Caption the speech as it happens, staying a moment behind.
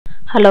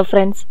Hello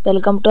friends,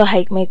 welcome to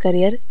Hike My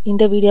Career.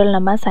 இந்த வீடியோல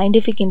நம்ம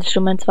scientific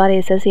instruments for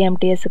SSC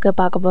MTS க்கு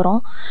பார்க்க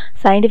போறோம்.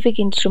 Scientific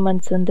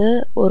instruments வந்து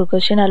ஒரு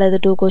क्वेश्चन அல்லது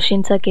 2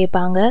 क्वेश्चंஸா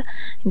கேட்பாங்க.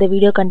 இந்த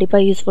வீடியோ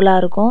கண்டிப்பா யூஸ்ஃபுல்லா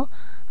இருக்கும்.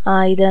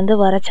 இது வந்து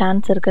வர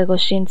சான்ஸ் இருக்க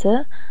क्वेश्चंस.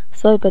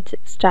 சோ இப்போ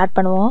ஸ்டார்ட்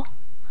பண்ணுவோம்.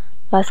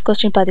 First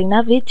question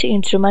பாத்தீங்கன்னா which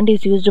instrument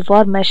is used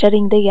for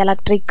measuring the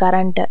electric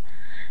current?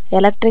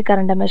 Electric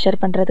current measure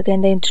பண்றதுக்கு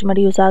எந்த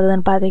instrument யூஸ்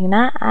ஆகுதுன்னு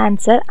பாத்தீங்கன்னா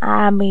answer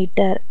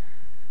ammeter.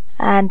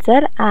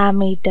 Answer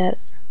ammeter.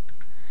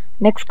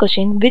 Next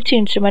question, which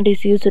instrument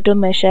is used to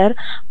measure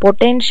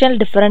potential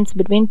difference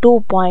between 2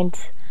 points?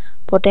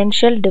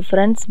 Potential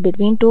difference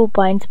between 2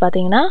 points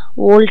பாத்தீங்கன்னா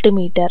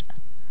voltmeter.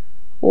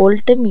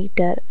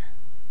 Voltmeter.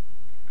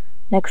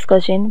 Next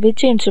question,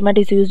 which instrument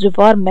is used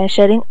for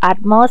measuring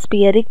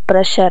atmospheric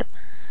pressure?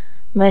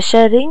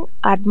 Measuring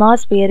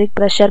atmospheric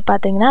pressure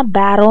பாத்தீங்கன்னா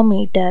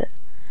barometer.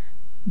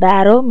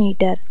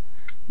 Barometer.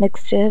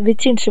 Next,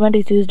 which instrument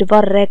is used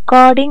for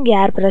recording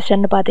air pressure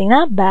னு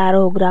பாத்தீங்கன்னா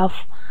barograph.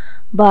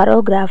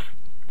 Barograph.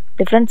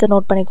 Difference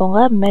note பண்ணிக்கோங்க.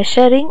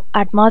 Measuring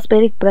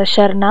atmospheric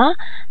pressure na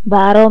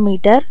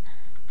barometer.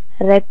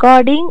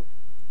 Recording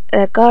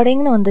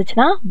னு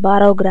வந்துச்சுனா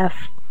barograph.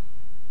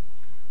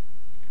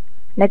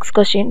 Next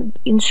question.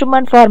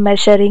 Instrument for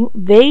measuring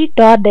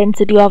weight or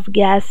density of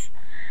gas.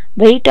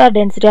 Weight or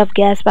density of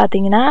gas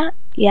பாத்தீங்கன்னா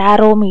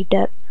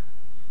aerometer.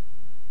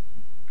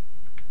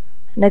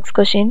 Next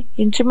question.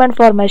 Instrument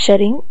for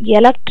measuring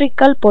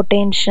electrical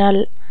potential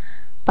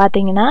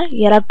பாத்தீங்கன்னா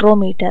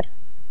electrometer.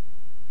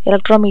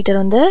 Electrometer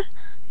வந்து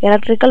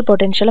electrical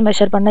potential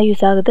measure பண்ண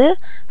use ஆகுது.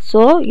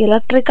 So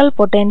electrical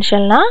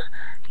potential na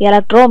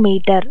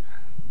electrometer.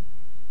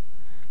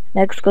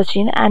 Next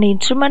question, an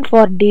instrument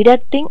for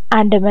detecting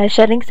and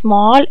measuring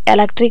small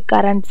electric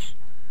currents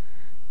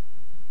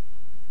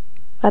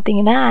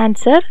பாத்தீங்கன்னா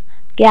answer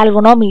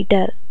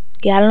galvanometer.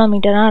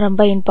 Galvanometer na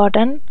ரொம்ப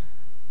important,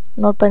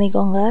 note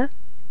பண்ணிக்கோங்க.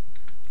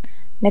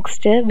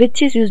 Next,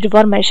 which is used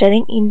for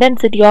measuring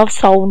intensity of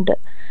sound?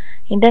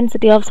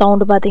 Intensity of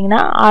sound பாத்தீங்கன்னா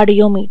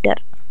audiometer.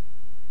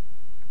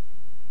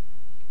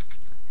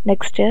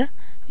 Next,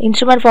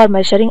 instrument for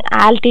measuring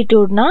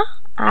altitude na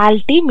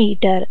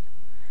altimeter.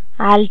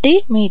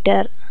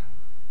 Altimeter.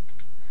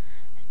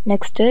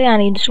 Next,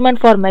 an instrument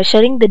for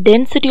measuring the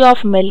density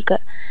of milk.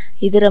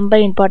 இது ரொம்ப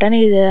important,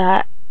 இது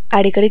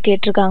அடிக்கடி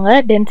கேட்டிருக்காங்க.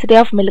 Density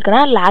of milk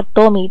na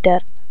lactometer.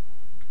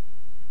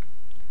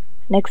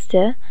 Next,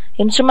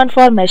 instrument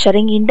for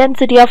measuring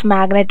intensity of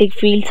magnetic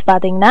fields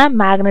பாத்தீங்கன்னா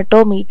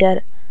magnetometer.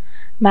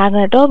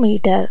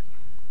 Magnetometer.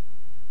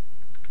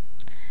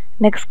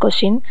 Next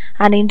question,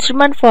 an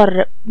instrument for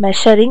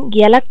measuring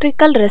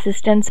electrical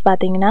resistance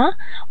பாத்தீங்கன்னா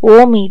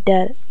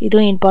ohmmeter.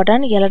 இது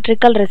important,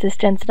 electrical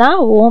resistance na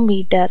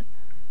ohmmeter.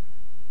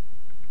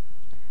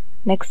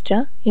 Next,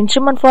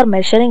 instrument for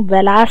measuring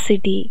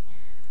velocity.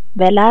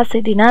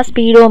 Velocity na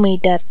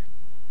speedometer.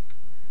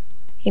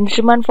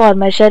 Instrument for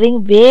measuring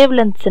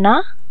wavelengths na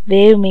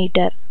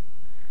wavemeter.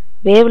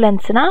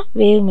 Wavelengths na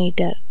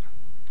wavemeter.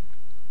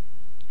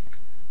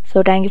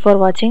 So thank you for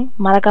watching.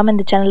 மறக்காம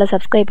இந்த சேனலை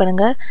subscribe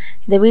பண்ணுங்க.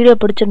 இந்த video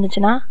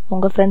பிடிச்சிருந்துச்சுன்னா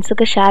உங்க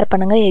ஃப்ரெண்ட்ஸுக்கு ஷேர்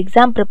பண்ணுங்க.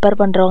 எக்ஸாம் ப்ரிப்பேர்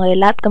பண்றவங்க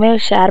எல்லாத்துக்குமே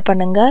ஷேர்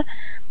பண்ணுங்க.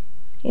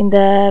 இந்த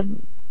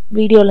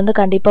வீடியோல இருந்து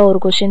கண்டிப்பா ஒரு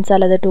क्वेश्चंस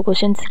அல்லது 2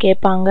 क्वेश्चंस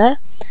கேட்பாங்க.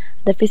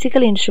 இந்த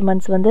physical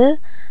instruments வந்து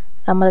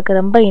நமக்கு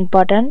ரொம்ப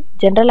இம்பார்ட்டன்ட்.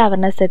 ஜெனரல்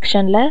அவேர்னஸ்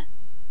செக்ஷன்ல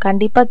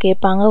கண்டிப்பா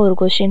கேட்பாங்க ஒரு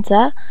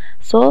क्वेश्चंसா.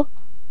 சோ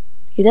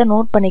இத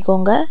நோட்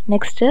பண்ணிக்கோங்க.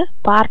 நெக்ஸ்ட்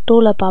பார்ட்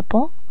 2ல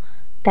பாப்போம்.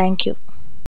 Thank you.